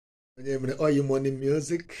All you morning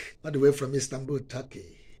music, all the way from Istanbul,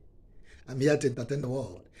 Turkey. I'm here to entertain the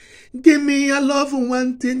world. Give me your love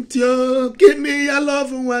one tinte, give me your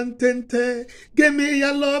love one tinte, give me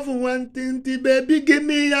your love one tinte, baby, give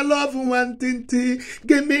me your love one tinte,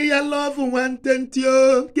 give me your love one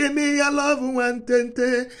tinte, give me your love one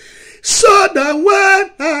tinte, so that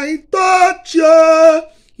when I touch you,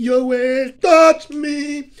 you will touch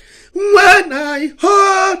me. When I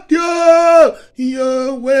hold you,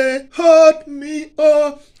 you will hold me.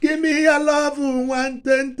 Oh, give me your love one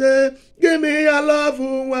tente. Give me your love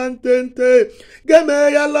one tente. Give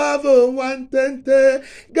me your love one tente.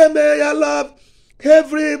 Give me your love.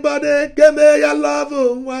 Everybody, give me your love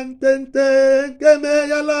one tente. Give me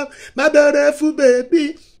your love, my beautiful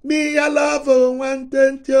baby. Me your love one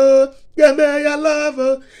tente. Give me your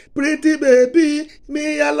love, pretty baby.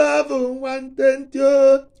 Me your love one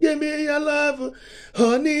tente. Give me your love,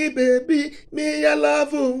 honey baby. Me your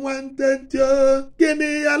love one tente. Give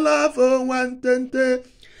me your love one tente.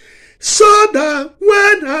 So that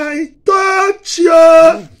when I touch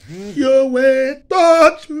you, you will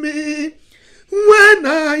touch me. When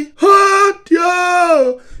I hold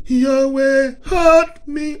you, you will hold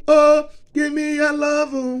me. Oh, give me your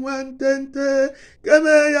love one tente. Give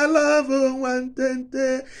me your love one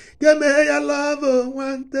tente. Give me your love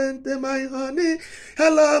one tente, my honey.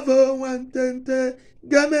 Your love one tente.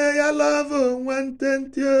 Give me your love one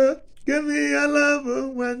tente. Give me your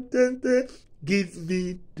love one tente. Give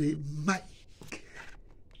me the mic.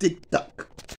 TikTok.